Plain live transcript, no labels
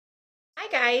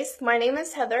guys, my name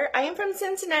is Heather. I am from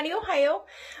Cincinnati, Ohio.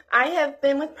 I have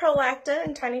been with Prolacta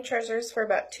and Tiny Treasures for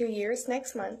about 2 years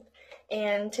next month.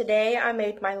 And today I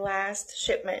made my last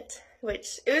shipment,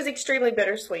 which it was extremely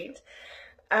bittersweet.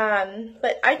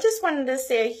 But I just wanted to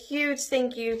say a huge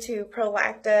thank you to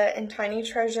Prolacta and Tiny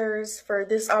Treasures for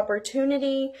this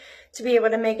opportunity to be able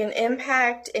to make an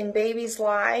impact in babies'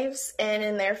 lives and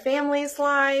in their families'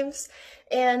 lives,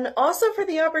 and also for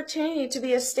the opportunity to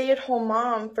be a stay-at-home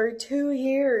mom for 2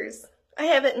 years. I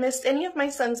haven't missed any of my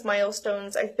son's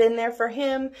milestones. I've been there for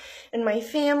him and my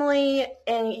family,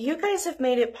 and you guys have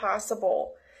made it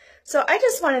possible. So I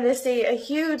just wanted to say a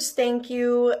huge thank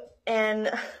you,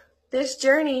 and this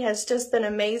journey has just been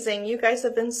amazing. You guys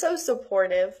have been so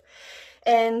supportive.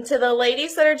 And to the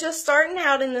ladies that are just starting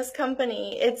out in this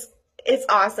company, it's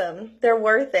awesome. They're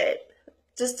worth it.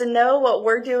 Just to know what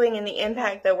we're doing and the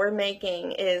impact that we're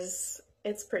making it's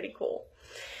pretty cool.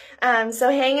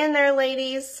 So hang in there,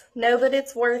 ladies. Know that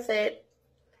it's worth it.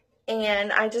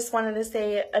 And I just wanted to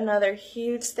say another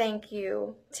huge thank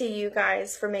you to you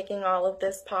guys for making all of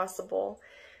this possible.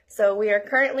 So we are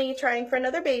currently trying for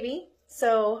another baby.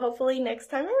 So hopefully next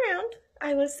time around,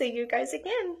 I will see you guys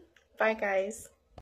again. Bye, guys.